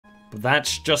But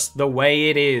that's just the way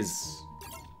it is.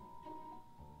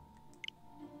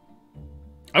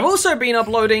 I've also been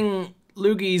uploading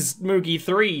Luigi's Moogie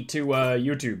 3 to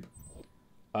YouTube.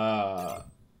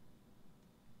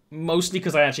 Mostly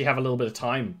because I actually have a little bit of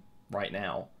time right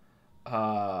now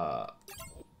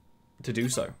to do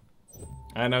so.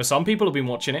 I know some people have been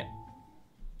watching it.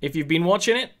 If you've been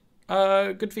watching it,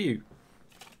 good for you.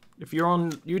 If you're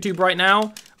on YouTube right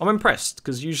now, I'm impressed,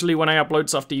 because usually when I upload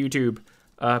stuff to YouTube,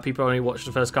 people only watch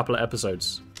the first couple of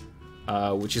episodes.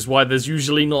 Which is why there's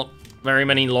usually not very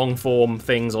many long-form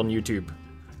things on YouTube.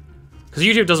 Because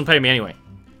YouTube doesn't pay me anyway.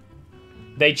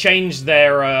 They changed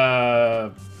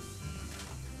their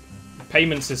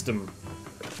payment system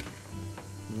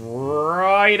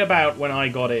right about when I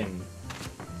got in.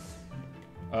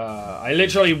 I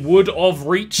literally would have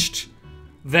reached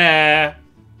their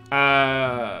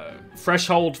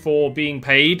threshold for being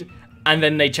paid, and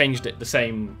then they changed it the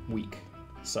same week.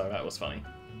 So that was funny.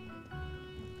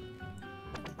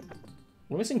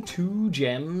 We're missing 2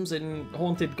 gems in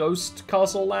Haunted Ghost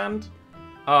Castle Land.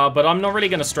 But I'm not really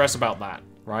going to stress about that,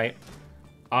 right?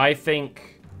 I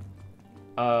think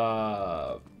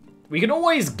we can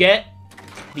always get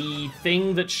the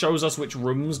thing that shows us which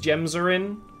rooms gems are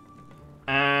in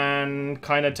and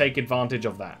kind of take advantage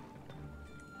of that.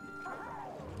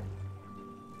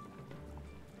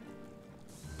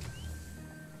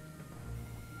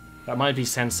 That might be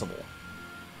sensible.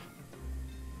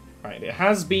 Right, it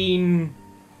has been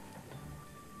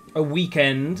a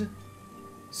weekend,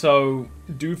 so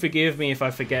do forgive me if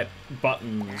I forget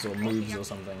buttons or moves or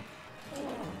something.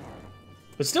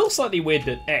 It's still slightly weird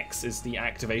that X is the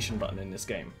activation button in this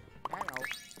game.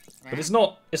 But it's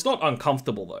not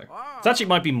uncomfortable though. It actually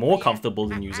might be more comfortable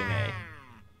than using A.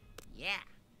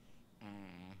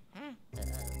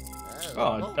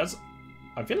 Oh,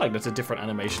 I feel like that's a different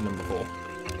animation than before.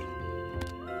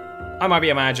 I might be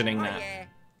imagining that.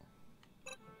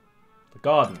 The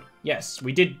garden. Yes,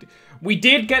 we did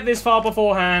get this far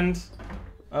beforehand.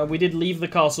 We did leave the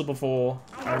castle before.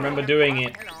 I remember doing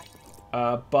it.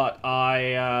 But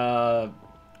I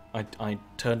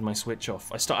turned my Switch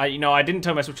off. I didn't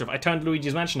turn my Switch off. I turned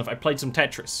Luigi's Mansion off. I played some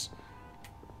Tetris.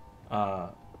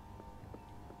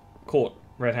 Caught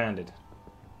red-handed.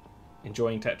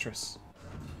 Enjoying Tetris.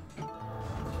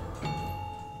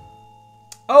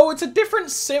 Oh, it's a different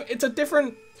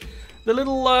the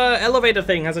little elevator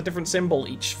thing has a different symbol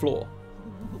each floor.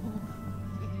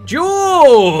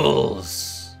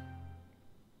 Jules!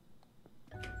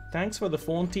 Thanks for the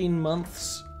 14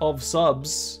 months of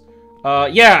subs.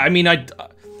 Yeah, I mean,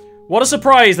 what a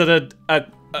surprise that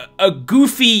a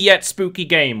goofy yet spooky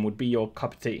game would be your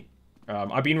cup of tea.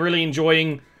 I've been really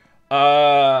enjoying...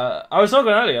 I was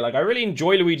talking earlier, like, I really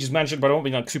enjoy Luigi's Mansion, but I don't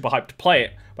be like super hyped to play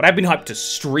it. But I've been hyped to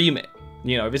stream it.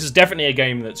 You know, this is definitely a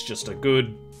game that's just a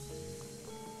good...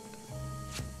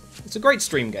 It's a great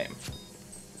stream game.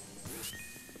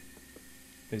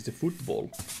 There's the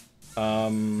football.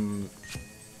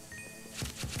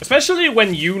 Especially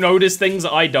when you notice things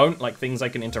that I don't, like things I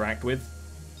can interact with,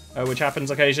 which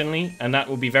happens occasionally, and that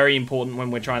will be very important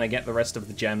when we're trying to get the rest of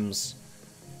the gems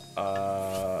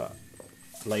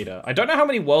later. I don't know how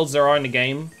many worlds there are in the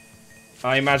game.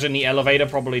 I imagine the elevator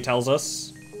probably tells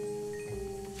us.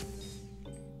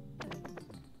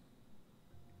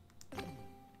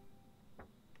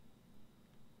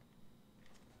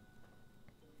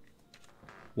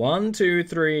 One, two,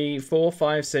 three, four,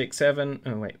 five, six, seven.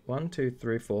 Oh, wait. 1, 2,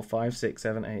 3, 4, 5, 6,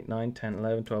 7, 8, 9, 10,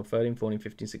 11, 12, 13, 14,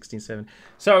 15, 16, 17.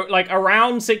 So, like,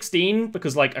 around 16,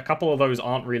 because, like, a couple of those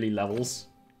aren't really levels.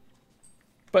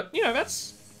 But, you know,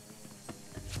 that's...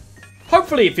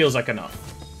 Hopefully it feels like enough.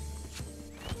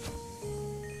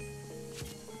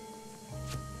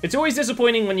 It's always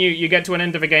disappointing when you get to an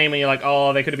end of a game and you're like,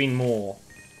 oh, there could have been more.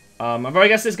 But I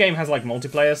guess this game has, like,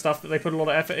 multiplayer stuff that they put a lot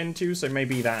of effort into, so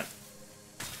maybe that...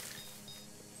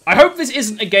 I hope this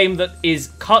isn't a game that is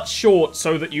cut short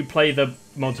so that you play the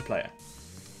multiplayer.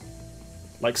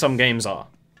 Like some games are.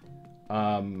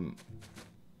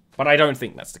 But I don't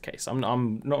think that's the case. I'm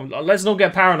not, let's not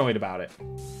get paranoid about it.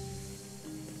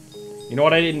 You know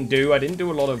what I didn't do? I didn't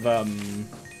do a lot of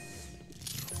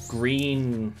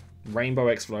green rainbow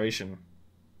exploration.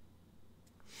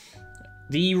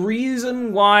 The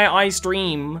reason why I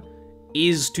stream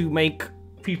is to make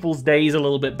people's days a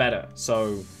little bit better.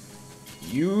 So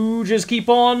you just keep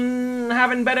on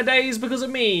having better days because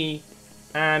of me,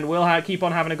 and we'll keep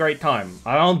on having a great time.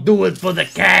 I don't do it for the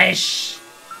cash,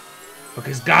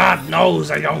 because God knows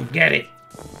I don't get it.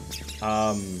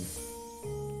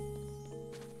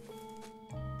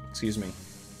 Excuse me.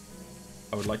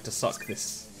 I would like to suck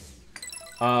this.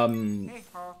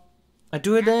 I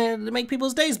do it to make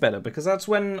people's days better, because that's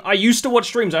when I used to watch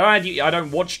streams. I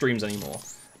don't watch streams anymore.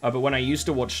 But when I used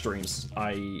to watch streams,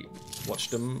 I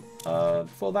watched them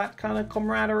for that kind of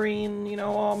camaraderie and, you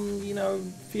know,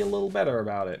 feel a little better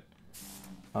about it.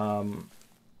 I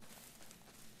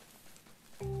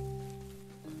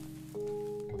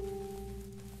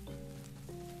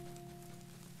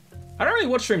don't really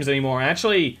watch streams anymore.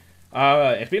 Actually,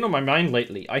 it's been on my mind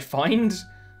lately. I find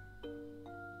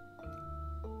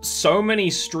so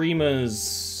many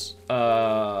streamers,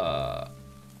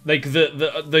 like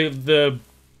the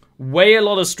way a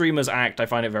lot of streamers act, I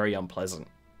find it very unpleasant.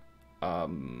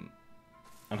 And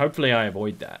hopefully I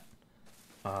avoid that.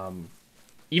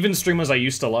 Even streamers I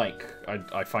used to like,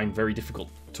 I find very difficult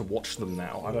to watch them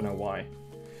now. I don't know why.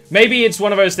 Maybe it's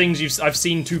one of those things I've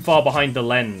seen too far behind the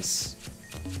lens,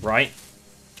 right?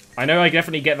 I know I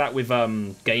definitely get that with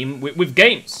with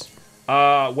games.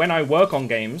 When I work on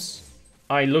games,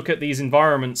 I look at these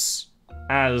environments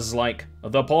as, like,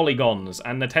 the polygons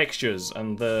and the textures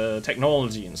and the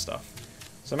technology and stuff.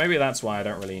 So maybe that's why I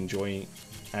don't really enjoy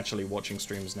actually watching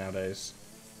streams nowadays.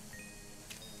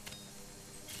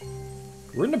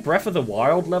 We're in the Breath of the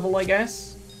Wild level, I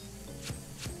guess?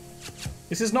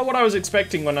 This is not what I was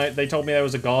expecting when they told me there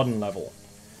was a garden level.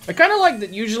 I kind of like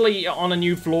that usually on a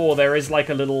new floor there is, like,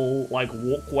 a little, like,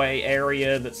 walkway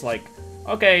area that's like,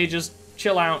 okay, just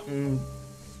chill out and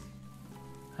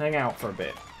hang out for a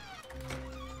bit.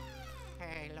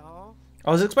 Hello?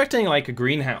 I was expecting, like, a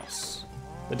greenhouse.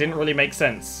 That didn't really make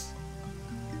sense.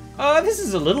 This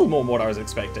is a little more what I was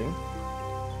expecting.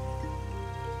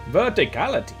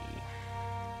 Verticality.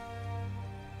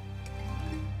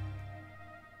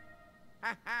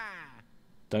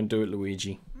 Don't do it,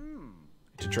 Luigi.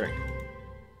 It's a trick.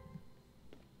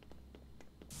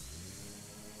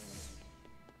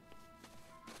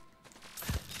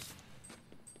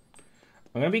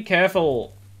 I'm gonna be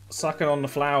careful sucking on the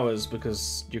flowers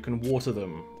because you can water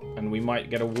them, and we might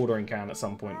get a watering can at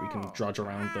some point. We can drudge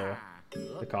around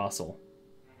the castle.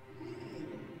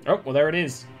 Oh, well, there it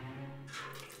is.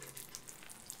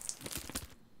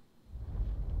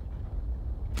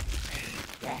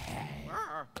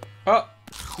 Oh,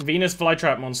 Venus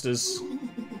flytrap monsters.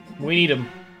 We need them.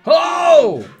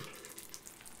 Oh!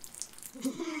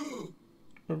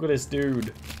 Look at this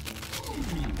dude.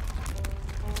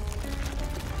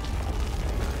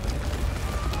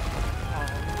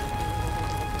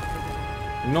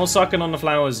 I'm not sucking on the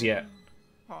flowers yet.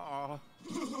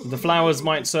 The flowers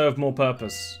might serve more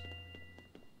purpose.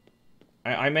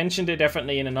 I mentioned it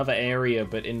definitely in another area,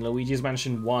 but in Luigi's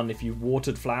Mansion 1, if you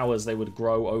watered flowers, they would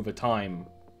grow over time.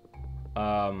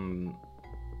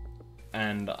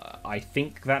 And I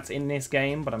think that's in this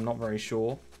game, but I'm not very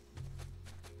sure.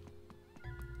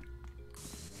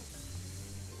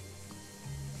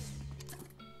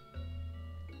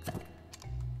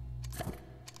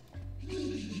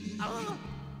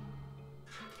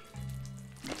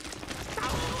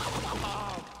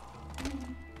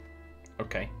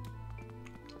 Okay.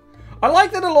 I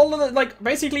like that a lot of the, like,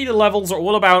 basically the levels are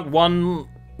all about one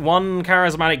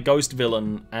charismatic ghost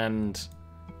villain and,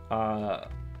 oh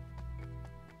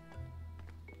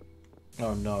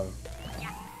no.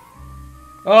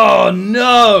 Oh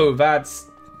no! That's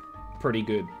pretty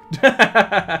good.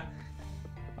 I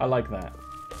like that.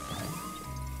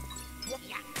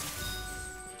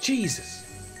 Jesus.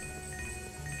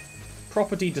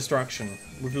 Property destruction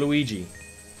with Luigi.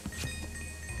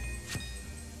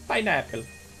 Pineapple.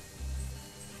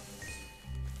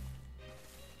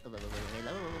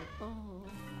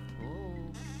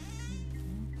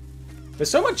 There's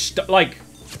so much like,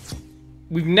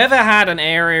 we've never had an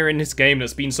area in this game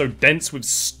that's been so dense with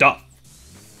stuff.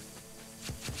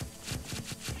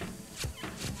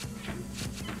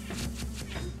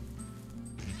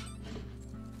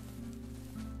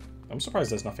 I'm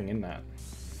surprised there's nothing in that.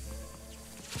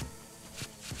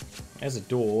 There's a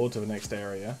door to the next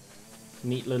area.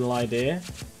 Neat little idea.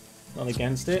 Not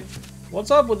against it. What's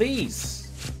up with these?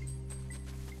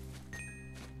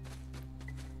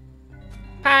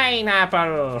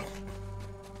 Pineapple!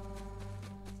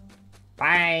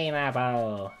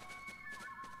 Pineapple!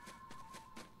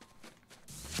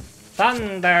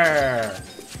 Thunder!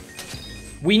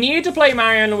 We need to play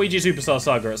Mario and Luigi Superstar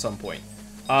Saga at some point.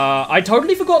 I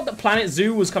totally forgot that Planet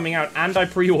Zoo was coming out and I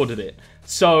pre-ordered it.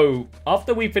 So,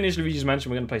 after we finish Luigi's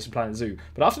Mansion, we're going to play some Planet Zoo.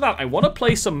 But after that, I want to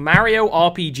play some Mario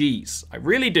RPGs. I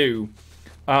really do.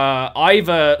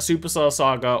 Either Superstar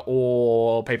Saga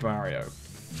or Paper Mario.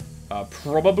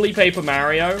 Probably Paper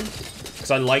Mario,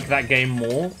 because I like that game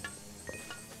more.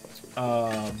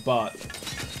 But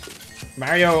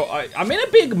Mario, I'm in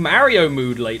a big Mario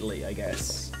mood lately, I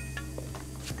guess.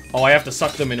 Oh, I have to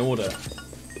suck them in order.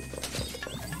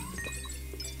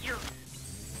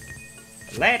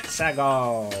 Let's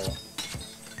go.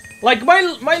 Like,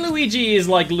 my Luigi is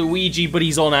like Luigi, but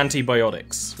he's on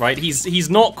antibiotics, right? He's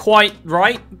not quite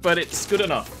right, but it's good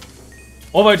enough.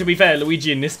 Although, to be fair,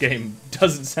 Luigi in this game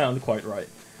doesn't sound quite right.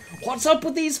 What's up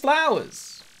with these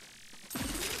flowers?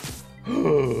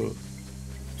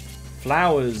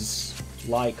 Flowers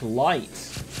like light.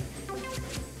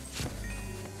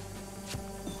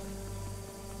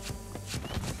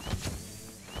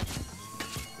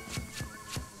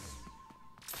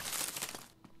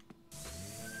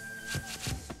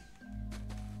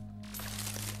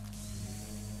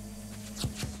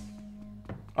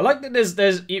 I like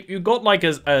that you've got like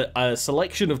a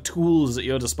selection of tools at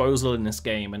your disposal in this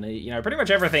game, and you know, pretty much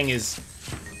everything is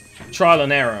trial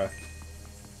and error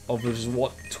of just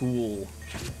what tool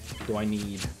do I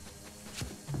need.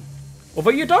 Although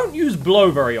you don't use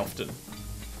blow very often.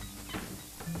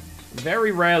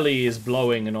 Very rarely is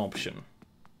blowing an option.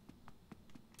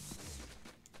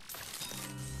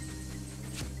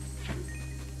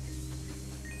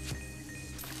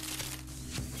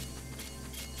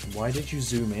 Why did you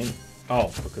zoom in?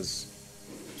 Oh, because...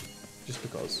 just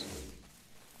because.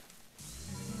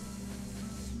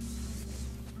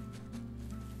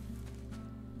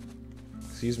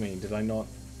 Excuse me, did I not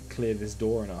clear this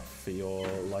door enough for your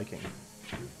liking?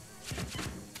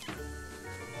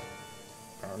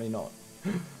 Apparently not.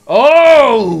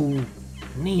 Oh!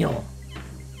 Neil.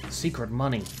 Secret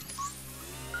money.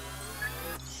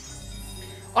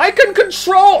 I can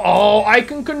control... oh, I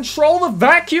can control the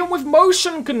vacuum with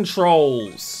motion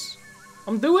controls.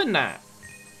 I'm doing that.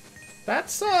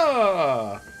 That's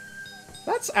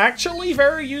actually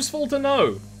very useful to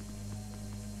know.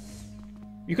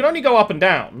 You can only go up and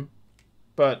down,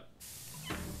 but...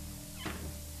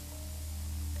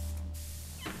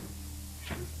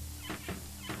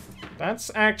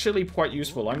 that's actually quite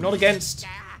useful. I'm not against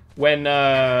when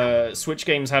Switch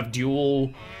games have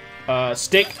dual...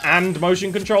 stick and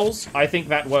motion controls. I think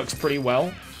that works pretty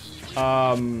well.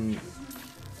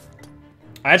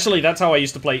 Actually, that's how I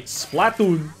used to play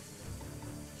Splatoon.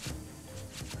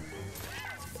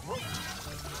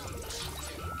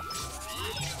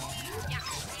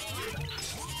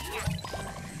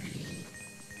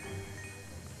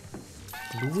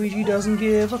 Luigi doesn't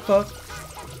give a fuck.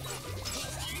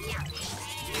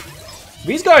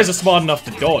 These guys are smart enough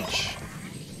to dodge.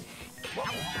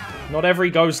 Not every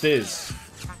ghost is.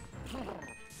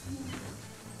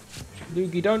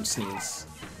 Luigi, don't sneeze.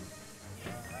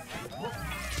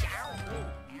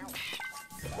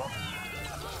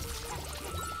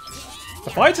 The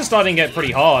fights are starting to get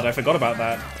pretty hard. I forgot about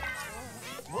that.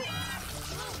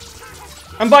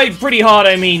 And by pretty hard,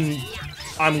 I mean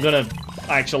I'm gonna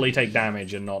actually take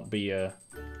damage and not be a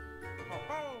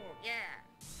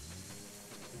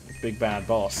big bad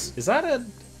boss. Is that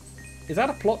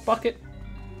a plot bucket?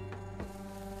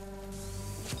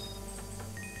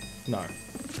 No.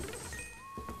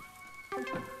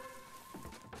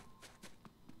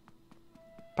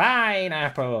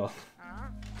 Pineapple.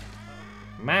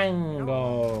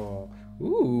 Mango.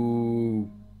 Ooh.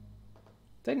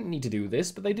 They didn't need to do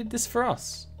this, but they did this for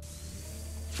us.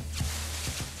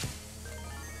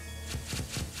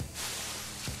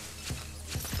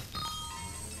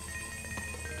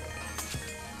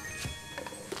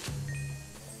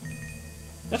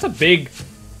 That's a big...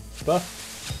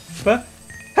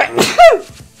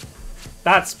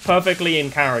 That's perfectly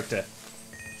in character.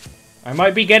 I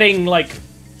might be getting, like,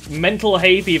 mental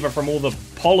hay fever from all the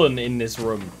pollen in this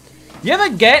room. You ever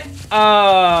get,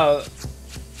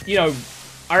 you know,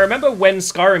 I remember when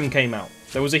Skyrim came out,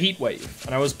 there was a heat wave,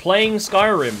 and I was playing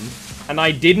Skyrim, and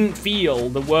I didn't feel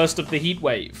the worst of the heat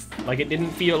wave. Like, it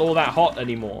didn't feel all that hot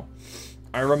anymore.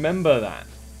 I remember that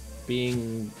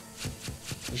being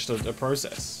just a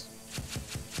process.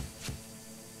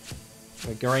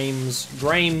 The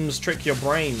Grames trick your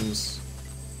brains.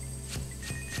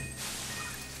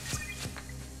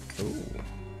 Ooh.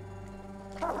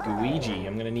 Luigi,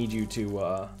 I'm gonna need you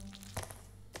to,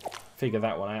 figure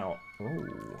that one out.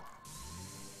 Ooh.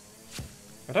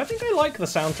 I don't think I like the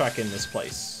soundtrack in this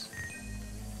place.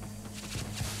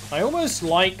 I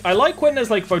like when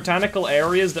there's, like, botanical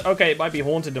areas that, okay, it might be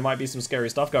haunted, there might be some scary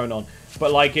stuff going on,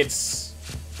 but, like, there's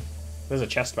a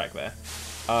chest back there,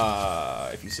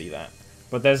 if you see that.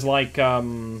 But there's, like, I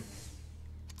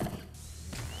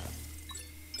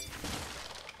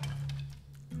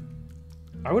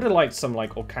would have liked some,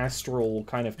 like, orchestral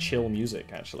kind of chill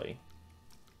music, actually.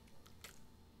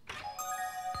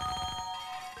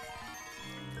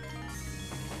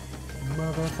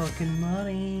 Motherfucking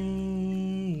money.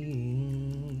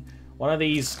 One of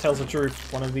these tells the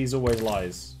truth, one of these always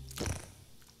lies.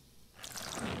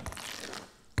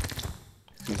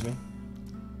 Excuse me.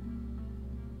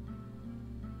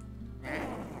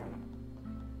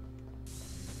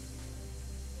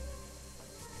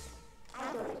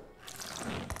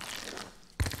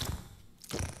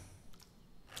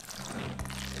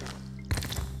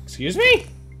 Excuse me?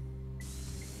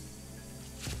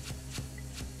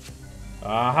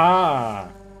 Aha!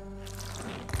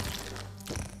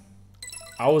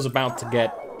 I was about to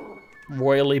get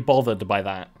royally bothered by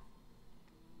that.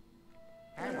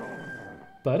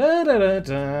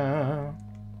 Ba-da-da-da-da.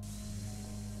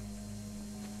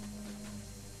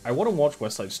 I want to watch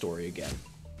West Side Story again.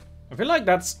 I feel like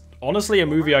that's honestly a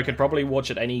movie I could probably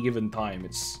watch at any given time.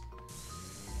 It's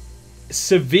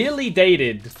severely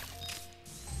dated.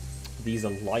 These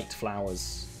are light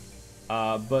flowers.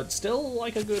 But still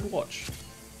like a good watch.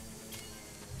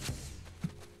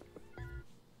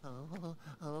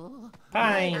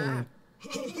 Fine.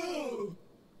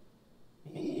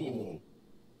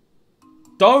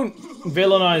 Don't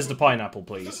villainize the pineapple,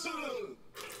 please.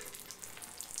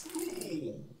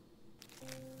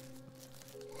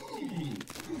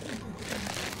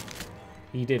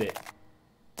 He did it.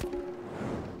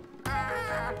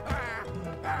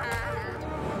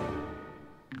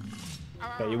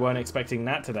 Bet you weren't expecting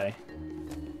that today.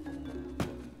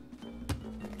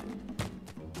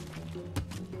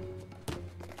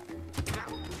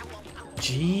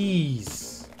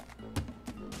 Jeez.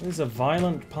 There's a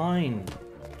violent pine.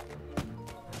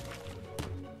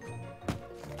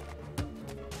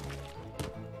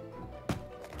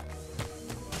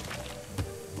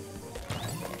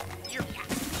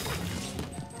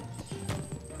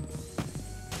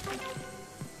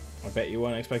 I bet you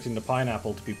weren't expecting the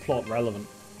pineapple to be plot relevant.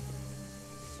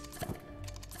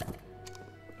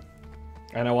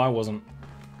 I know I wasn't.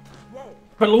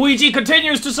 But Luigi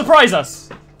continues to surprise us!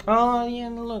 Oh, yeah,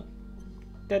 look.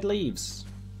 Dead leaves.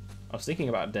 I was thinking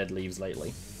about dead leaves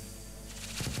lately.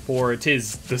 For it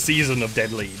is the season of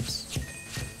dead leaves.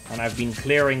 And I've been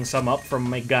clearing some up from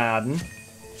my garden.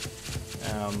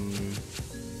 I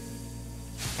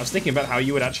was thinking about how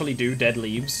you would actually do dead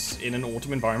leaves in an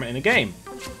autumn environment in a game.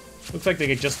 Looks like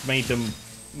they just made them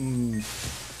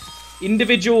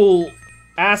individual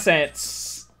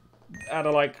assets out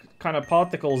of like kind of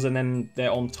particles, and then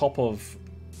they're on top of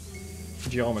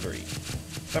geometry.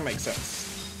 That makes sense.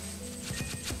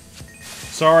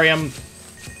 Sorry, I'm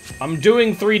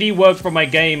doing 3D work for my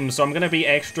game, so I'm gonna be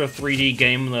extra 3D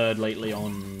game nerd lately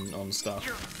on stuff.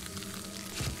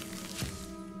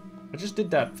 I just did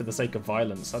that for the sake of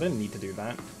violence. I didn't need to do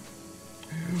that.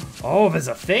 Oh, there's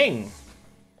a thing!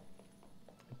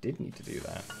 I did need to do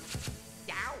that.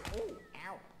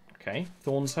 Okay,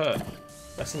 thorns hurt.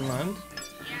 Lesson learned.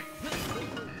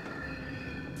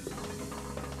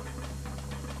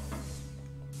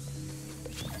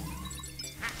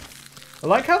 I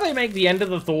like how they make the end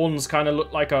of the thorns kind of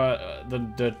look like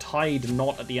the tied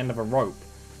knot at the end of a rope,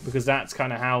 because that's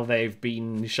kind of how they've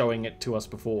been showing it to us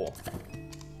before.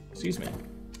 Excuse me.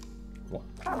 What?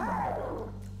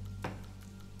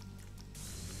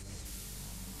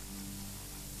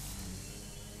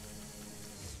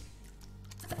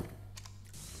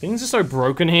 Things are so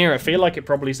broken here, I feel like it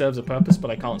probably serves a purpose,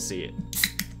 but I can't see it.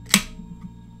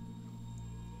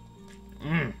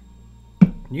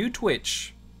 New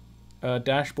Twitch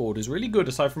dashboard is really good,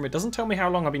 aside from it doesn't tell me how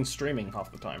long I've been streaming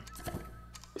half the time.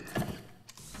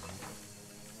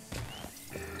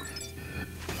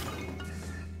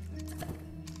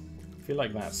 I feel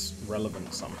like that's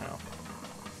relevant somehow.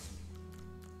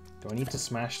 Do I need to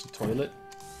smash the toilet?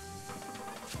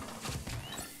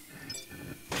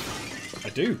 I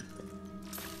do.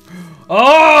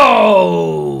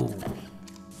 Oh!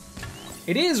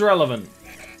 It is relevant.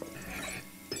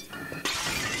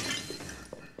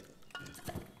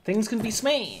 Things can be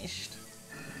smashed.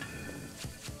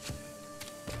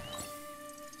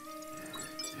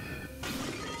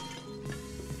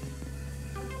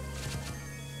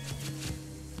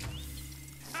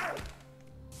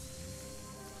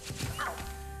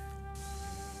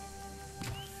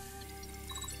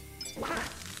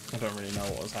 I don't really know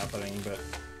what was happening, but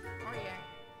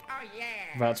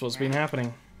that's what's been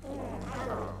happening.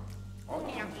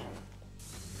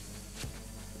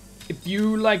 If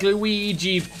you like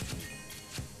Luigi...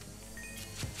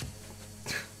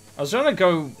 I was trying to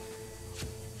go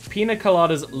Pina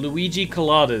Coladas, Luigi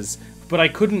Coladas, but I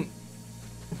couldn't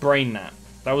brain that.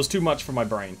 That was too much for my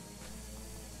brain.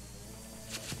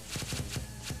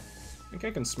 I think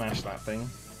I can smash that thing.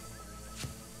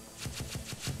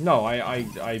 No,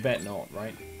 I bet not,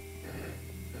 right?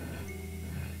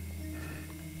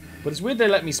 But it's weird they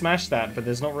let me smash that, but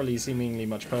there's not really seemingly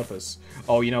much purpose.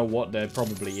 Oh, you know what? There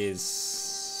probably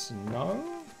is. No?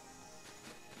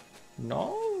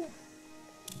 No?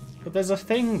 But there's a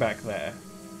thing back there.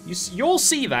 You'll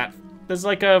see that. There's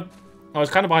like a... Oh, it's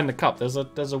kind of behind the cup. There's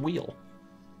a wheel.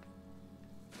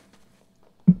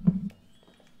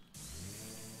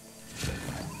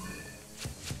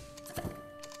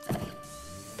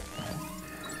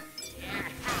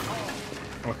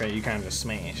 Okay, you can't just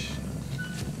smash.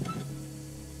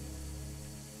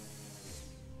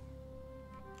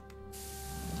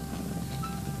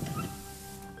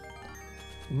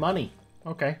 Money.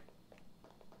 Okay.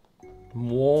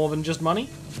 More than just money?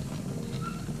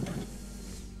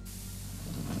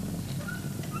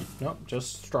 Nope,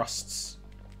 just thrusts.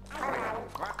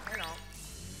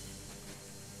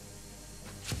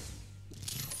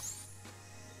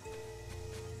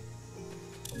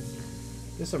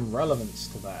 There's some relevance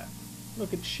to that.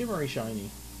 Look, it's shimmery shiny.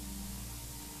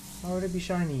 Why would it be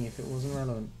shiny if it wasn't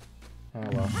relevant? Oh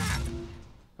well.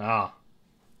 Ah.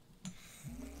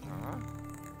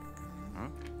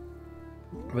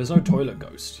 There's no toilet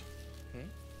ghost.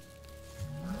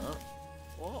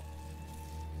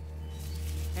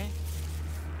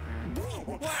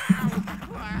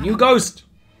 New ghost!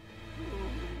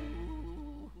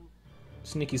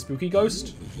 Sneaky spooky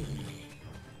ghost.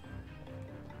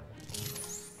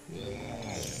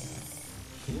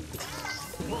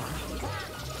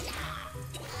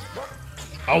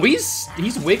 Oh,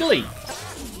 he's wiggly.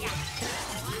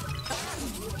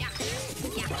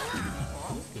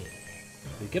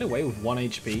 You get away with 1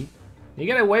 HP? You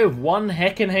get away with 1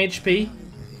 heckin' HP?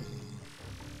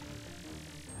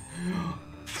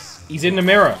 He's in the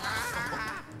mirror.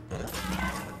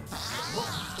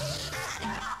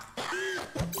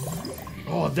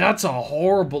 Oh, that's a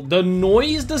horrible... The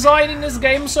noise design in this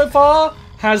game so far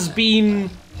has been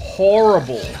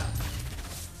horrible.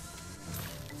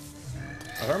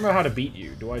 I don't know how to beat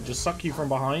you. Do I just suck you from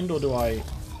behind, or do I...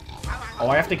 Oh,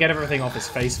 I have to get everything off his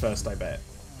face first, I bet.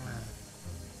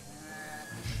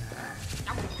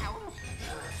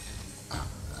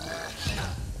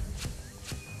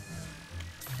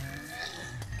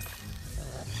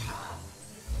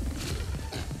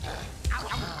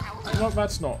 No,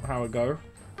 that's not how it go.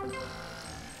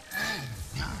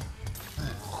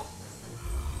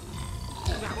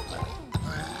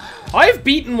 I've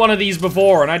beaten one of these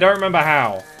before, and I don't remember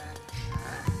how.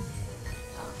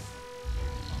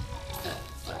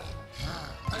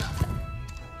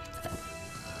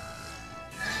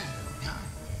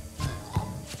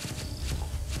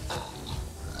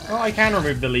 Well, I can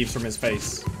remove the leaves from his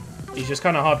face. He's just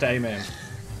kind of hard to aim at him.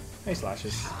 Hey,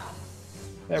 slashes.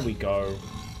 There we go.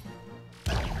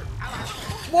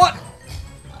 What?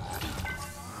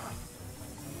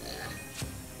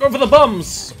 Go for the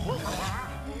bums!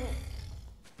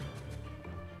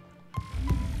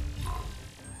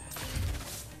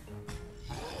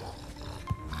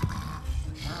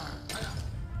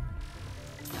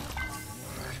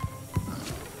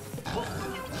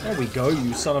 There we go,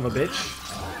 you son of a bitch.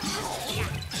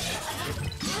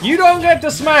 You don't get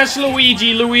to smash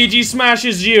Luigi. Luigi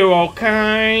smashes you,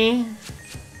 okay?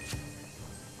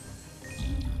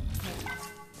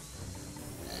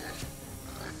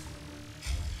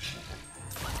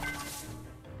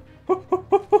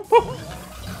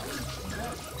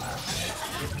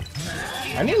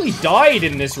 I nearly died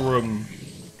in this room.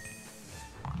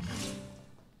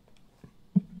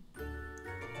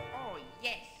 Oh,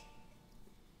 yes.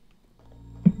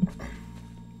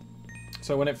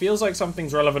 So when it feels like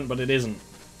something's relevant but it isn't,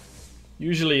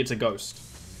 usually it's a ghost.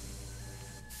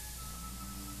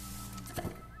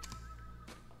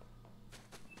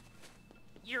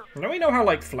 Now we know how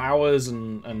like flowers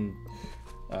and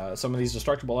some of these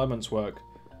destructible elements work.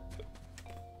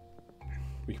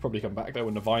 We could probably come back there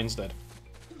when the vine's dead.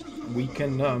 We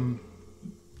can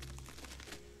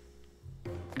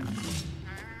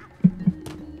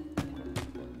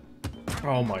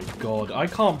oh my god, I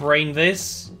can't brain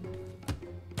this.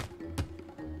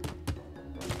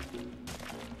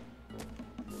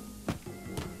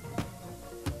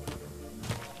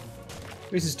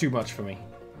 This is too much for me.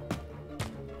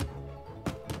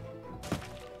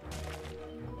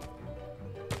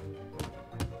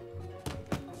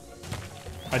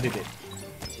 I did it.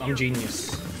 I'm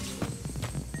genius.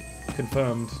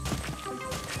 Confirmed.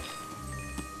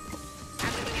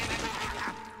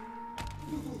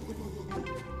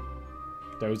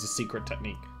 There was a secret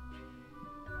technique.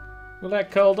 Well,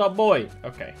 that curled up boy.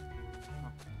 Okay.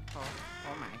 Oh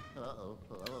my. Uh-oh.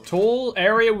 Tall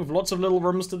area with lots of little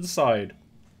rooms to the side.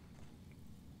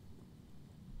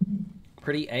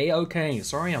 Pretty A-okay.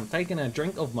 Sorry, I'm taking a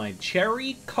drink of my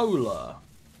cherry cola.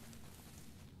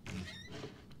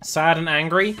 Sad and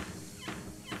angry?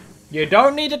 You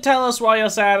don't need to tell us why you're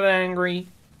sad and angry,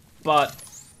 but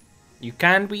you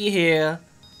can be here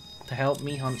to help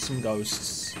me hunt some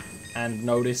ghosts and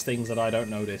notice things that I don't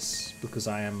notice because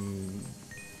I am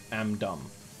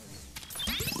dumb.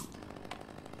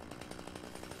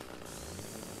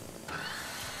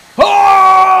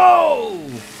 Oh!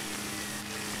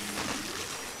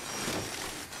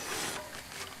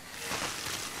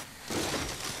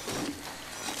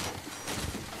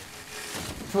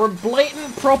 For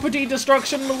blatant property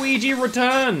destruction, Luigi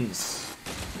returns.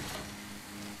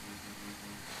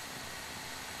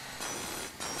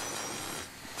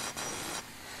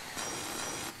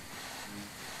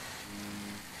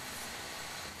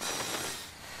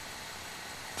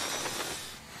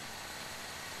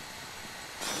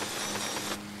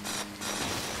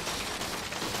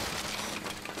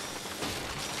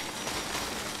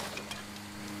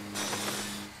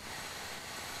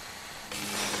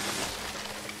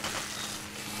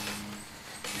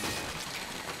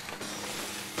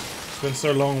 It's been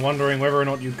so long wondering whether or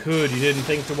not you could. You didn't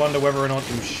think to wonder whether or not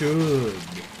you should.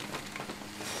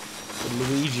 But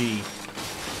Luigi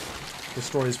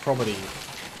destroys property.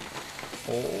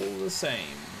 All the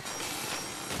same.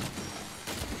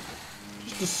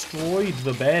 Just destroyed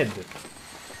the bed.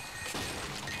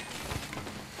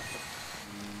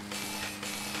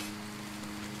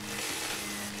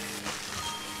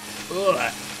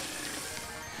 Ugh.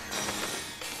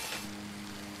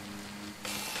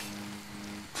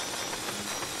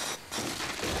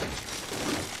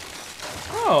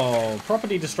 Oh,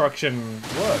 property destruction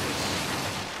works.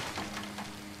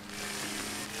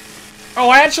 Oh,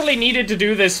 I actually needed to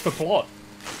do this for plot.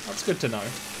 That's good to know.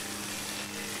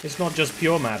 It's not just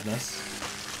pure madness.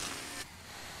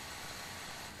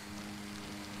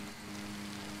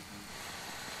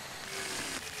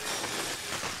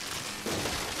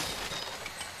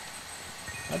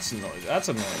 That's annoying. That's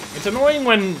annoying. It's annoying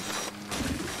when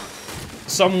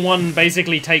someone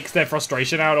basically takes their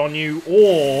frustration out on you,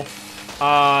 or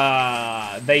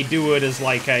they do it as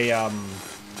like a,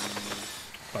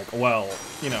 like, well,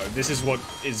 you know, this is what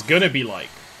it's gonna be like,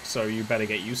 so you better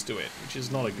get used to it, which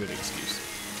is not a good excuse.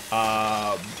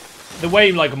 The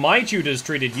way, like, my tutors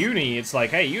treated uni, it's like,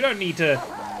 hey, you don't need to,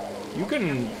 you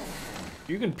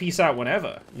can peace out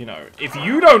whenever, you know. If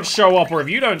you don't show up or if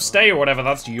you don't stay or whatever,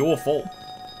 that's your fault.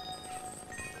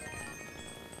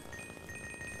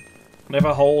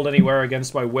 Never hold anywhere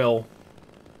against my will.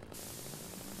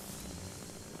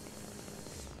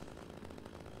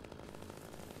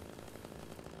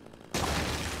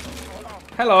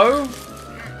 Hello?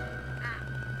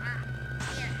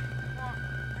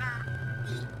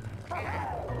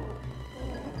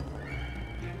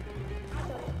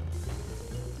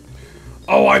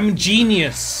 Oh, I'm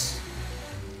genius!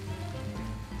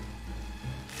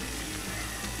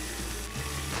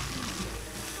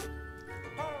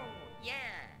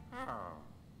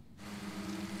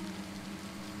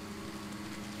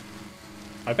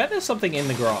 I bet there's something in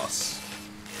the grass.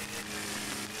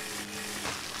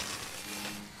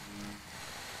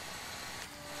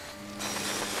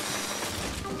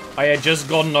 I had just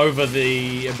gotten over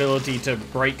the ability to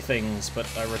break things, but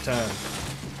I returned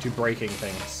to breaking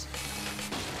things.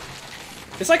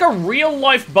 It's like a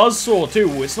real-life buzzsaw,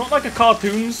 too. It's not like a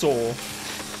cartoon saw.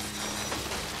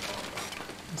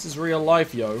 This is real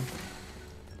life, yo.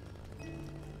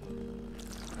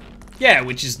 Yeah,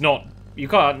 which is not... You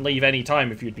can't leave any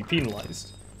time if you'd be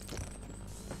penalized.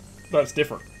 That's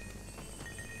different.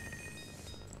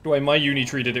 The way my uni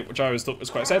treated it, which I always thought was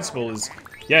quite sensible, is...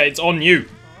 Yeah, it's on you.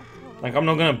 Like, I'm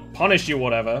not gonna punish you,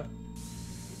 whatever.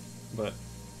 But...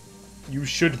 You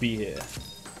should be here.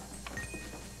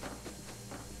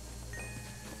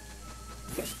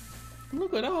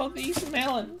 Look at all these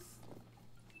melons.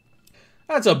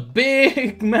 That's a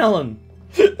big melon.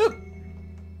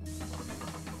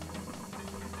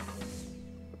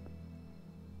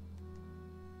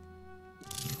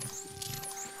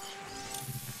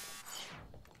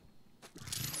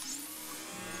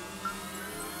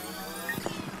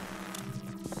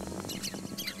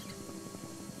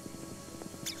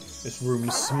 This room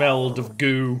smelled of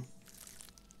goo.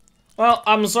 Well,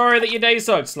 I'm sorry that your day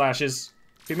sucks, Slashes.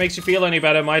 If it makes you feel any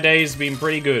better, my day's been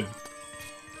pretty good.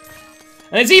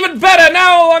 And it's even better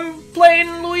now I'm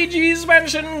playing Luigi's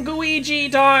Mansion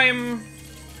Gooigi time.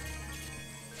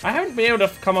 I haven't been able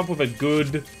to come up with a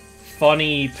good,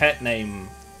 funny pet name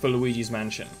for Luigi's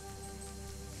Mansion.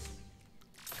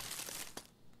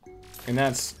 And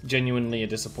that's genuinely a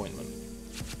disappointment.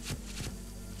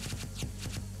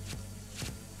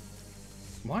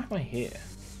 Why am I here?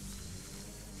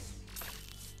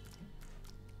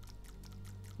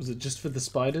 Was it just for the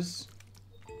spiders?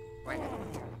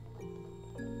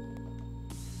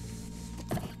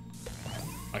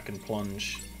 I can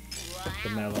plunge the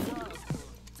melon.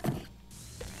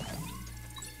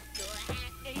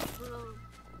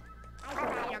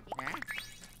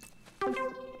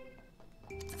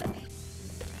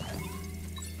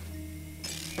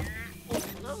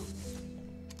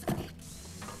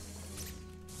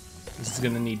 This is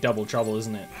gonna need double trouble,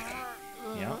 isn't it?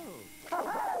 Yeah.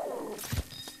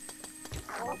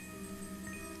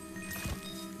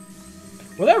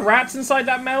 Were there rats inside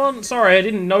that melon? Sorry, I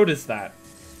didn't notice that.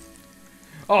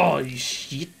 Oh,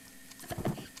 shit.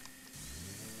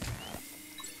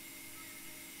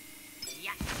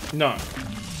 No.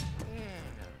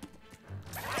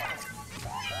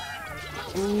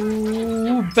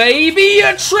 Ooh, baby,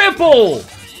 a triple!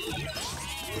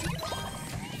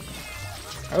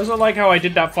 I also like how I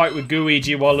did that fight with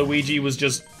Luigi while Luigi was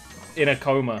just in a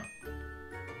coma.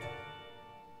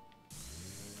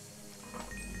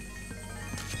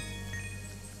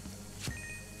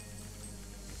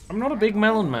 I'm not a big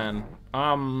melon man.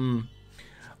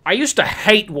 I used to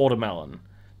hate watermelon.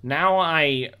 Now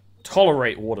I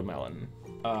tolerate watermelon.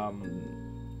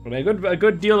 But a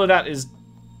good deal of that is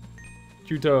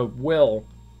due to Will.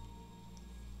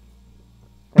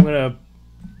 I'm gonna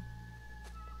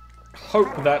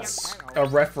hope that's a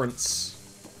reference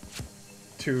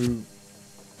to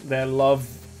their love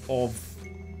of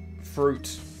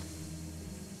fruit.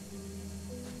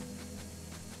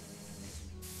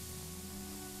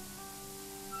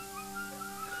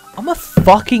 I'm a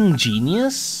fucking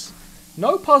genius?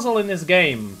 No puzzle in this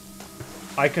game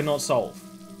I cannot solve.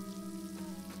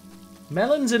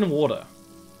 Melons in water.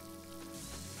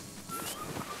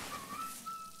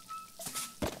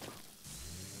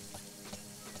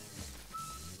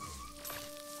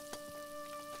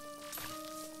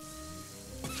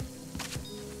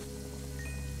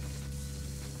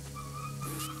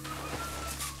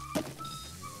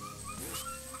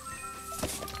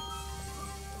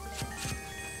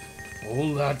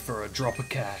 All that for a drop of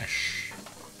cash.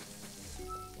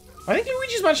 I think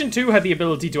Luigi's Mansion 2 had the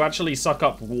ability to actually suck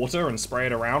up water and spray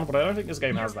it around, but I don't think this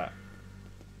game has that.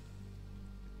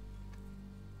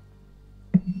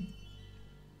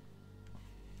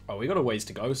 Oh, we got a ways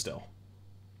to go still.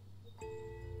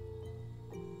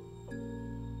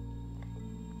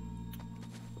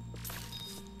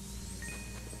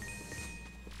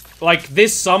 Like,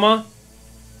 this summer,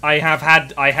 I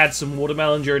had some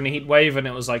watermelon during the heat wave, and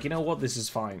it was like, you know what, this is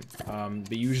fine.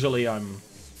 But usually I'm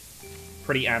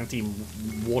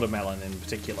pretty-anti-watermelon in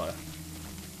particular.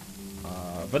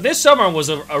 But this summer was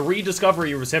a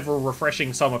rediscovery of several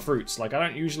refreshing summer fruits. Like, I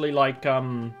don't usually like,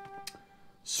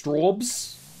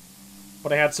 straws,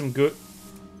 but I had some good...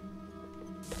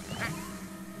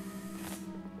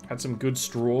 Had some good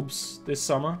straws this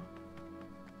summer.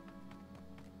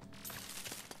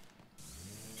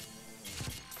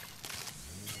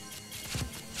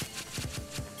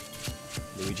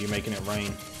 Luigi making it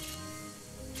rain.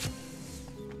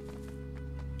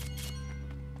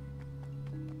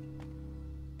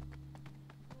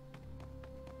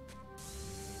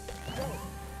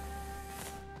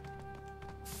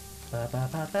 Ba ba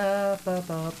ba ba ba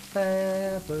ba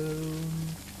ba boom.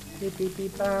 Beep beep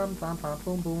beep bam bam bam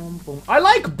boom boom boom. I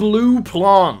like blue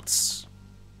plants.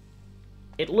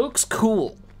 It looks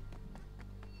cool.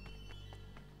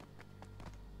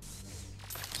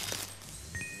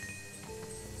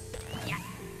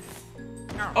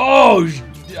 Oh,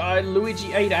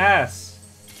 Luigi ate ass.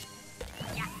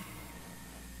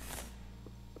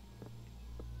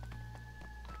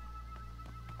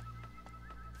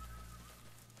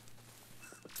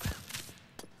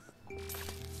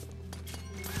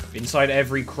 Inside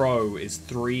every crow is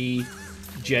 3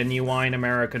 genuine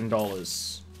American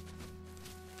dollars.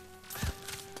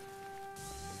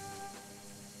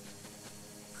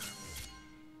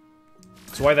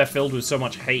 That's why they're filled with so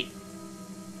much hate.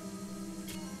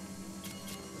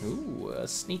 Ooh, a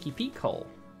sneaky peek hole.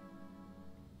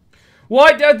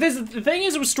 What? The thing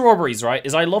is with strawberries, right?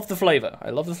 Is I love the flavor.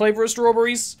 I love the flavor of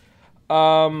strawberries.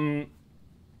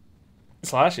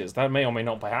 Slashes. That may or may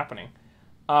not be happening.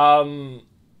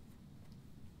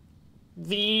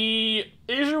 The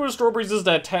issue with strawberries is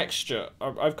their texture.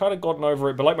 I've kind of gotten over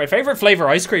it, but like my favorite flavor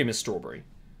ice cream is strawberry.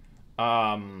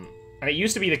 And it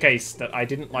used to be the case that I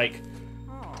didn't like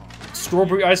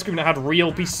strawberry ice cream that had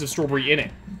real pieces of strawberry in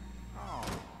it.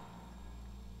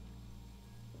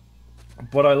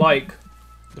 But I like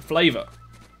the flavor.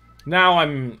 Now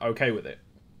I'm okay with it.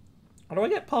 How do I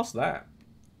get past that?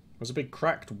 There's a big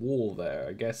cracked wall there,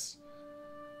 I guess.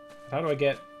 How do I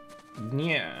get...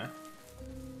 Yeah.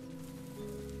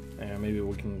 Yeah, maybe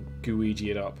we can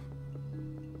Luigi it up.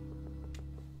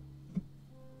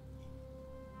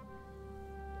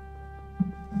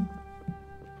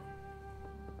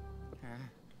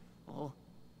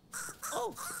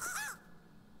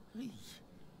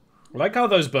 I like how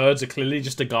those birds are clearly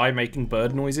just a guy making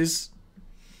bird noises.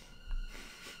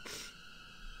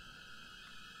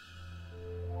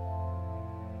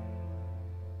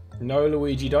 No,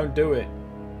 Luigi, don't do it.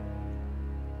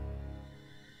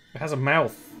 It has a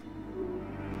mouth.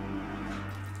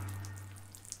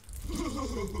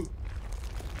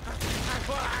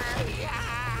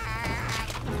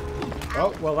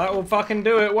 Oh, well that will fucking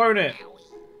do it, won't it?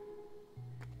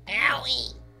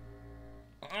 Owie.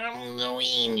 I'm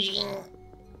Luigi.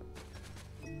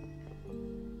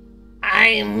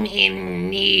 I'm in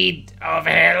need of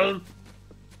help.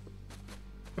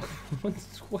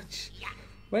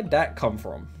 Where'd that come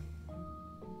from?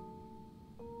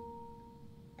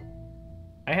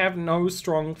 I have no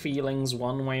strong feelings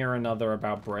one way or another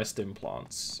about breast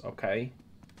implants, okay?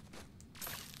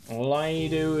 All I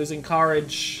do is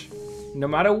encourage, no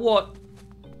matter what,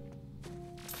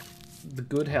 the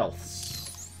good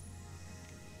healths.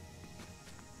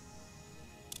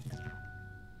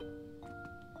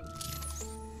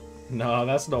 No,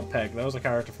 that's not Peg. That was a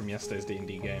character from yesterday's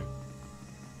D&D game.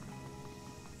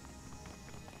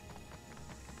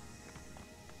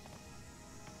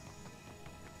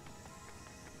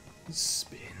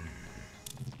 Spin.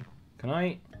 Can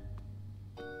I?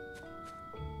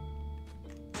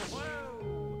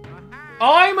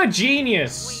 I'm a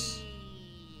genius!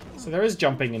 So there is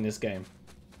jumping in this game.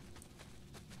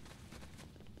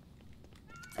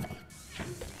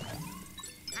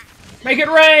 Make it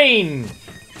rain!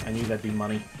 I knew there'd be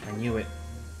money. I knew it.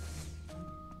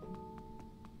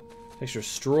 Extra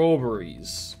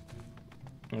strawberries.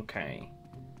 Okay.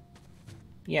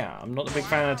 Yeah, I'm not a big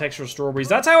fan of the texture of strawberries.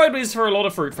 That's how it is for a lot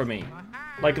of fruit for me.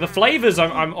 Like, the flavors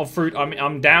of fruit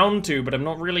I'm down to, but I'm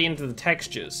not really into the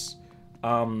textures.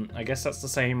 I guess that's the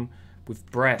same with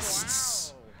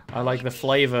breasts. I like the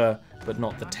flavor, but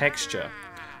not the texture.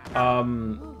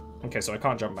 Okay, so I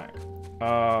can't jump back.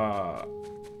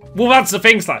 Well, that's the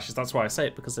thing, Slashes. That's why I say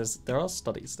it, because there are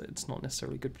studies that it's not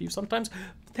necessarily good for you sometimes.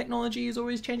 Technology is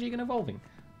always changing and evolving.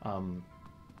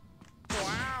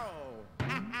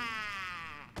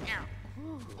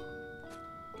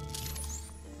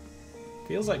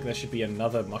 Feels like there should be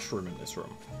another mushroom in this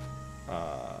room.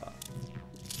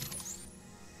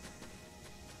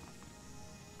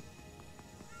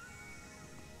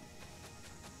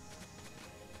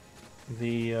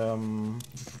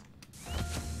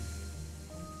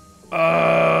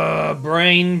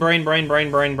 Brain,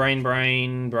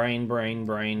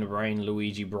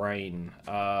 Luigi brain.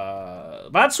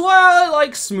 That's why I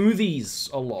like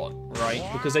smoothies a lot, right?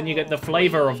 Because then you get the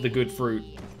flavor of the good fruit,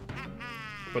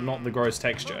 but not the gross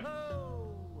texture.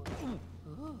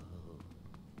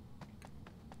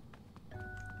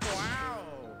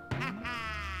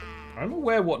 I'm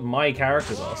aware what my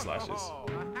characters are, Slashes.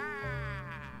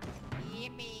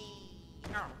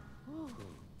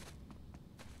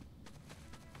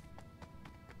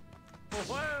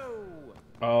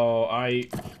 Oh, I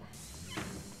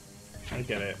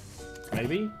get it.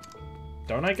 Maybe?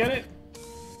 Don't I get it?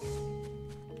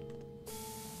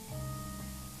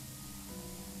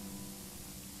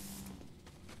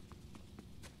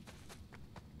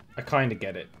 I kinda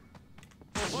get it.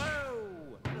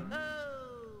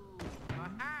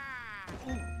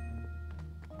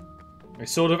 I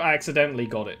sort of accidentally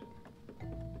got it.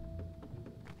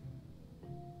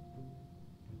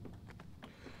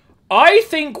 I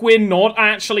think we're not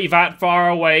actually that far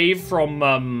away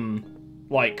from,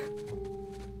 like,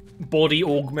 body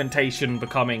augmentation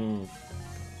becoming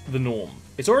the norm.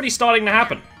 It's already starting to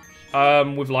happen,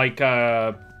 with, like,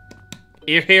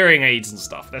 hearing aids and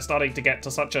stuff. They're starting to get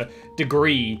to such a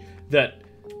degree that,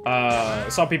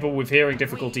 some people with hearing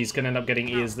difficulties can end up getting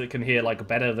ears that can hear, like,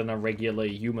 better than a regular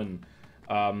human.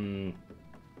 And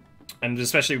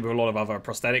especially with a lot of other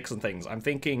prosthetics and things. I'm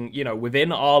thinking, you know,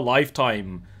 within our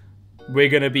lifetime, we're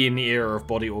gonna be in the era of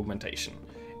body augmentation.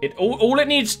 All it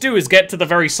needs to do is get to the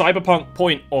very cyberpunk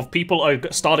point of people are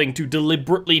starting to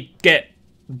deliberately get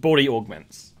body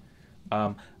augments.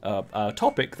 A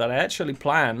topic that I actually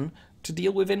plan to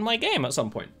deal with in my game at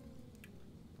some point.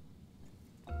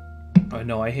 Oh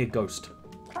no, I hear Ghost.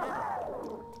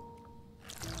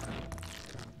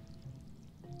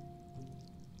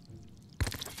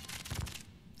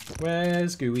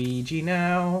 Where's Luigi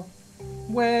now?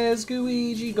 Where's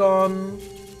Luigi gone?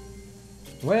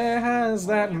 Where has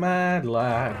that mad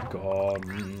lad gone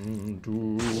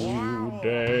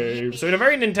today? So in a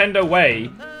very Nintendo way,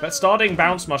 that starting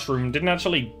bounce mushroom didn't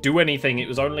actually do anything. It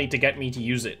was only to get me to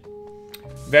use it.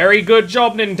 Very good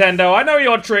job, Nintendo. I know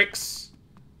your tricks.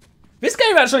 This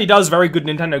game actually does very good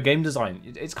Nintendo game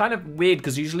design. It's kind of weird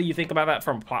because usually you think about that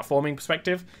from a platforming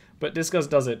perspective, but this guy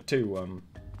does it too.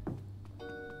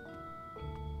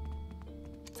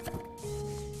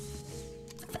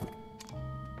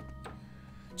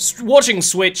 Watching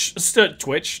Twitch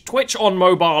on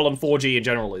mobile and 4G in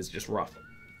general is just rough.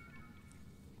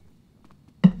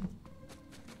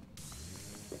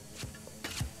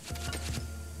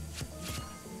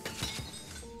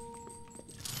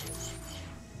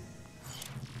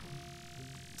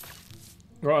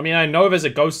 Well, I mean, I know there's a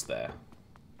ghost there.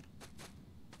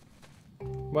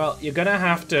 Well, you're gonna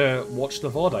have to watch the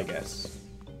VOD, I guess.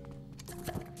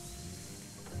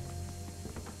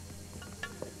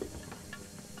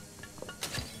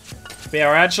 But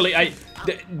yeah, actually,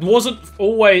 it wasn't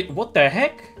always... What the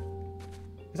heck?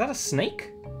 Is that a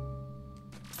snake?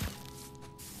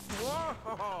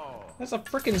 That's a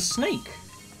freaking snake.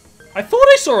 I thought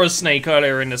I saw a snake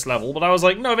earlier in this level, but I was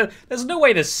like, no, there's no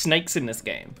way there's snakes in this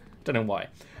game. Don't know why.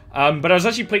 But I was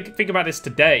actually thinking about this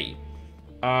today.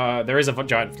 There is a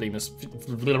giant Venus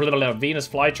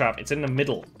flytrap. It's in the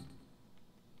middle.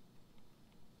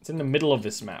 It's in the middle of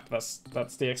this map. That's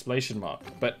the exclamation mark.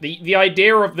 But the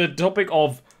idea of the topic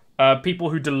of people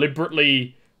who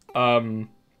deliberately you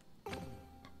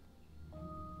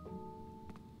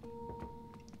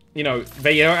know,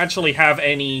 they don't actually have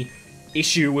any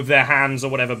issue with their hands or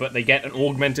whatever, but they get an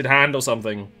augmented hand or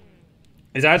something,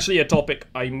 is actually a topic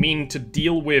I mean to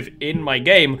deal with in my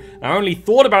game. I only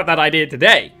thought about that idea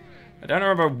today. I don't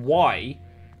remember why,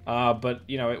 but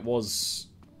you know, it was.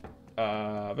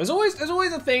 There's always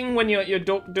a thing when you're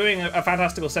doing a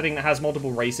fantastical setting that has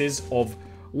multiple races of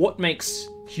what makes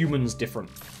humans different,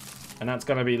 and that's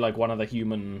gonna be like one of the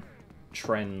human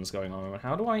trends going on.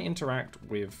 How do I interact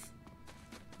with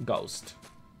Ghost?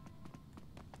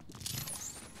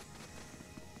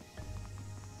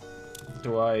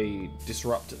 Do I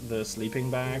disrupt the sleeping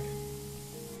bag?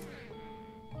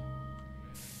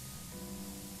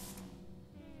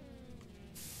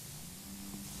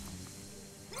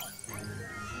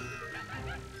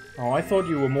 Oh, I thought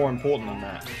you were more important than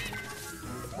that.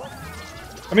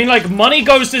 I mean, like, Money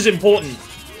Ghost is important,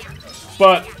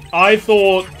 but I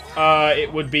thought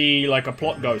it would be like a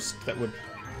plot ghost that would...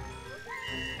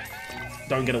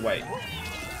 Don't get away.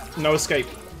 No escape.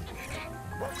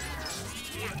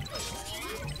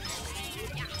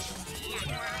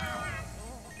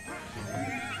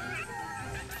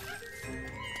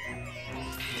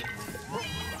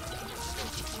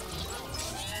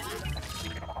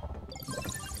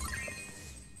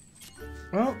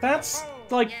 Well, that's,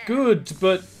 like, good,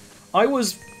 but I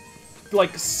was,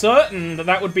 like, certain that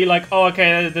that would be like, oh,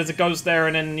 okay, there's a ghost there,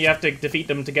 and then you have to defeat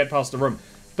them to get past the room.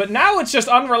 But now it's just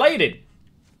unrelated.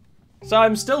 So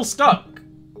I'm still stuck.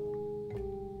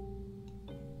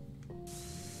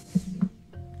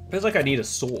 Feels like I need a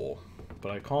saw,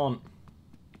 but I can't.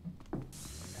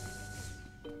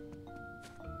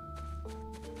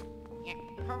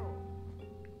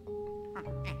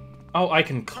 Oh, I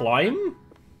can climb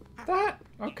that?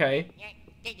 Okay.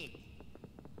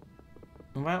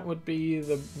 Well, that would be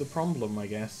the problem, I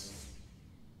guess.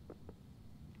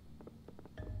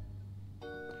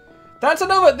 That's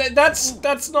another.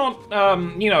 That's not.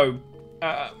 You know,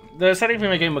 the setting for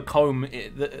my game Macomb.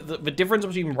 The difference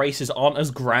between races aren't as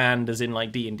grand as in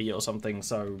like D&D or something.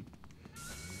 So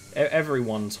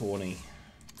everyone's horny.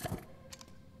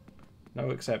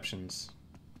 No exceptions.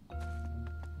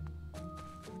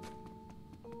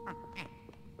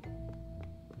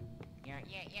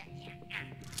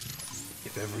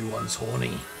 If everyone's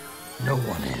horny, no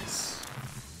one is.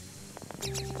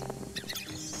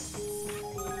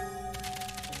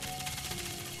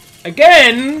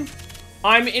 Again,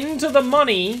 I'm into the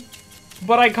money,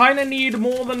 but I kind of need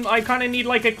more than... I kind of need,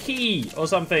 like, a key or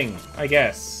something, I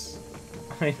guess.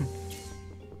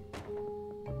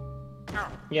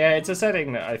 Yeah, it's a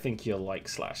setting that I think you'll like,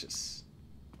 Slashes.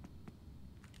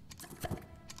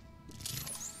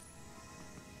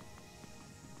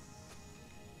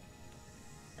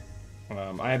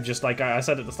 I have just, like I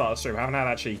said at the start of the stream, I haven't had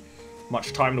actually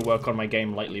much time to work on my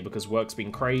game lately because work's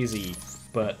been crazy.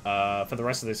 But for the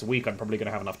rest of this week, I'm probably going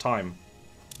to have enough time.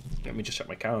 Let me just check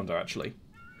my calendar, actually.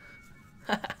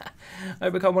 I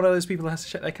become one of those people that has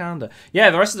to check their calendar. Yeah,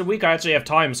 the rest of the week I actually have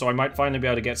time, so I might finally be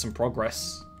able to get some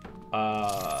progress.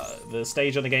 The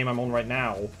stage of the game I'm on right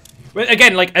now. But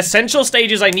again, like, essential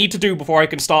stages I need to do before I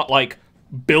can start, like,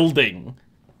 building.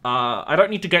 I don't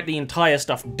need to get the entire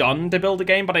stuff done to build a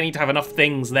game, but I need to have enough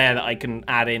things there that I can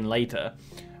add in later.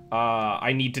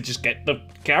 I need to just get the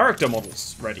character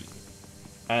models ready.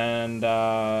 And,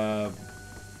 right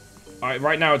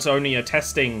now it's only a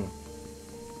testing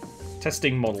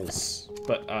models,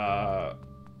 but,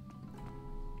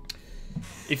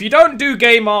 if you don't do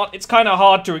game art, it's kind of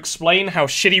hard to explain how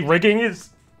shitty rigging is.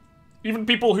 Even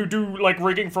people who do, like,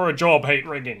 rigging for a job hate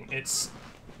rigging. It's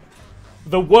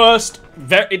the worst.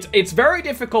 It's very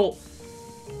difficult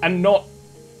and not...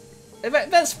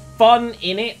 There's fun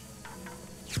in it.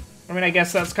 I mean, I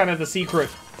guess that's kind of the secret,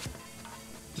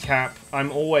 Cap.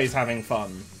 I'm always having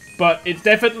fun. But it's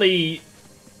definitely...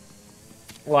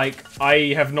 Like,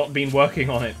 I have not been working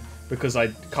on it because I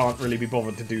can't really be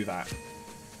bothered to do that.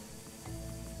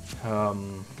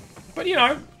 But you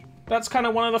know, that's kind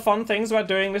of one of the fun things about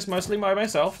doing this mostly by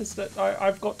myself, is that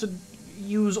I've got to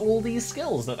use all these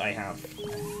skills that I have.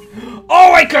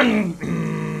 Oh, I can...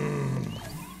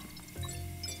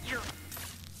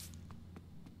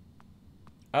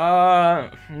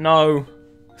 no.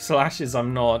 Slashes,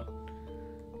 I'm not.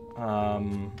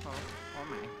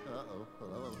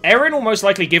 Erin will most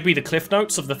likely give me the cliff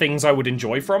notes of the things I would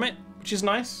enjoy from it, which is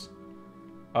nice.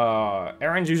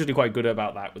 Erin's usually quite good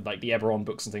about that with, like, the Eberron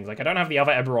books and things. Like, I don't have the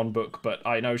other Eberron book, but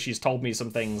I know she's told me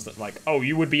some things that, like, oh,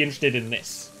 you would be interested in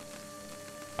this.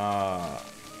 Yeah,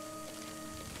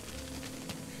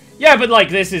 but, like,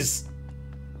 this is...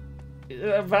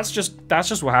 that's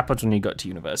just what happens when you go to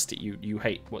university. You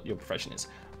hate what your profession is.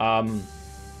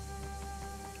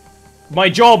 My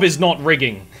job is not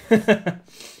rigging.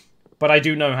 But I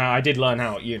do know how. I did learn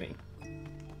how at uni.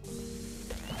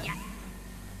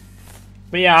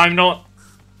 But yeah, I'm not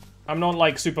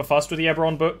like super fussed with the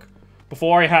Eberron book.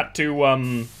 Before I had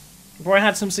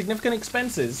some significant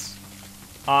expenses,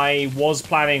 I was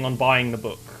planning on buying the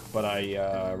book, but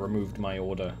I removed my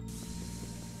order.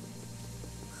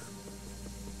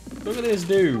 Look at this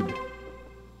dude.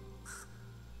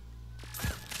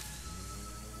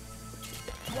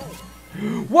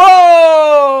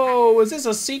 Whoa! Is this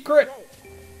a secret?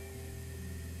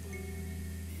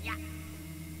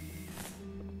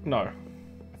 No. I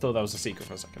thought that was a secret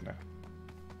for a second there.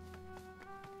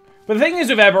 But the thing is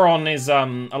with Eberron is, a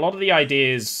lot of the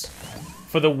ideas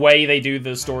for the way they do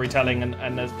the storytelling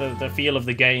and the feel of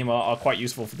the game are quite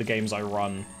useful for the games I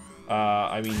run.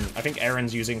 I mean, I think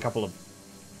Erin's using a couple of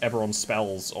Eberron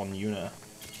spells on Yuna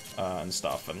and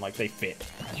stuff, and, like, they fit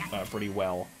pretty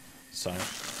well, so...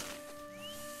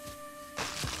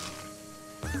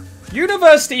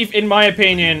 University, in my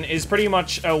opinion, is pretty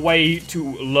much a way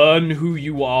to learn who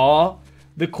you are.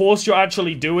 The course you're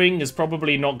actually doing is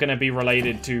probably not going to be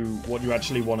related to what you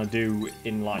actually want to do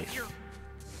in life.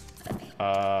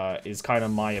 Is kind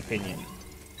of my opinion.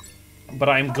 But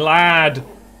I'm glad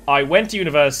I went to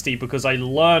university because I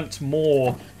learnt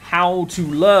more how to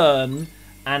learn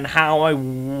and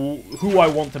who I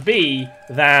want to be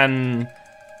than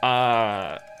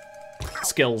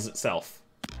skills itself.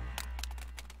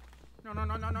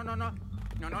 No.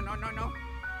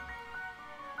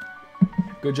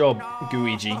 Good job,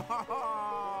 Luigi. Now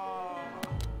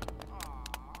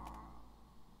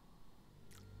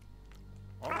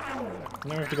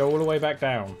we have to go all the way back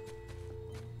down.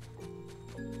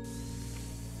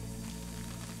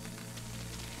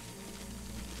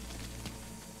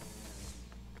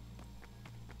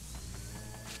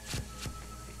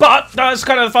 But that's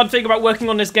kind of the fun thing about working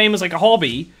on this game as like a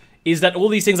hobby, is that all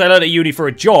these things I learned at uni for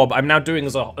a job, I'm now doing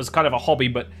as kind of a hobby,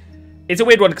 but it's a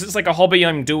weird one because it's like a hobby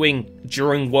I'm doing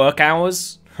during work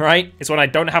hours, right? It's when I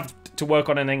don't have to work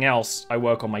on anything else, I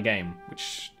work on my game,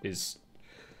 which is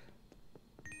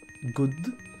good.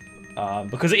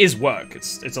 Because it is work.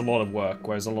 It's a lot of work,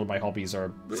 whereas a lot of my hobbies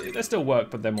they're still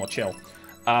work, but they're more chill.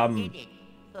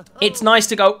 It's nice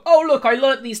to go, oh look, I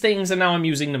learnt these things and now I'm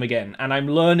using them again. And I'm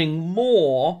learning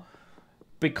more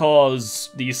because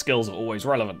these skills are always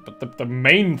relevant. But the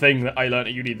main thing that I learnt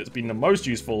at uni that's been the most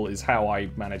useful is how I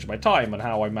manage my time and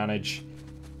how I manage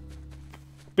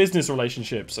business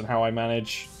relationships and how I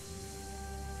manage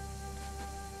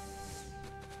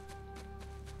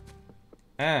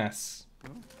ass.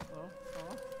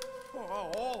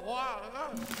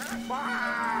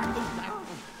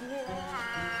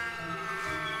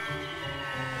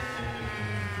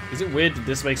 Is it weird that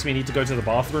this makes me need to go to the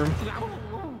bathroom?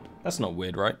 That's not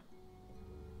weird, right?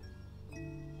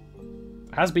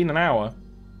 It has been an hour.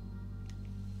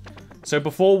 So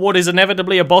before what is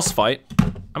inevitably a boss fight,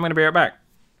 I'm gonna be right back.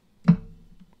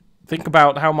 Think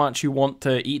about how much you want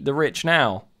to eat the rich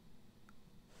now.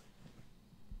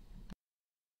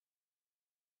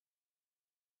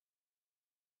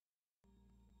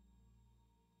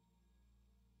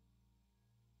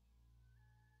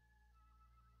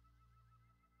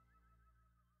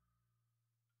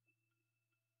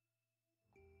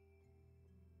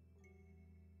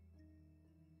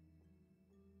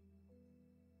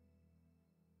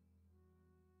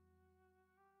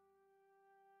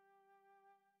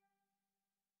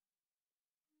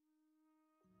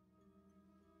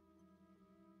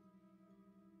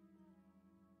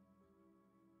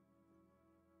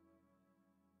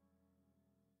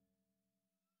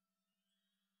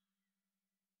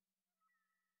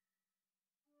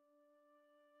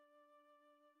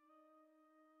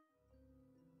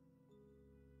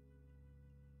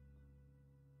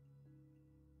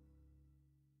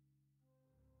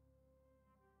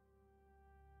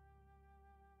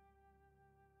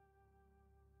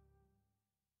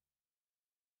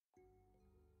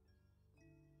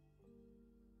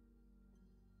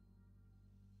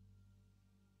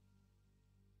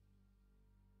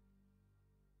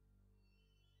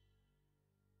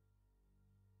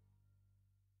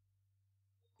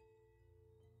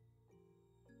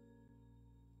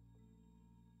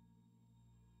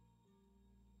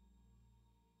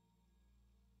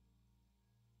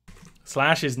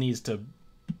 Slashes needs to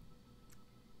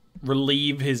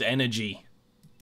relieve his energy.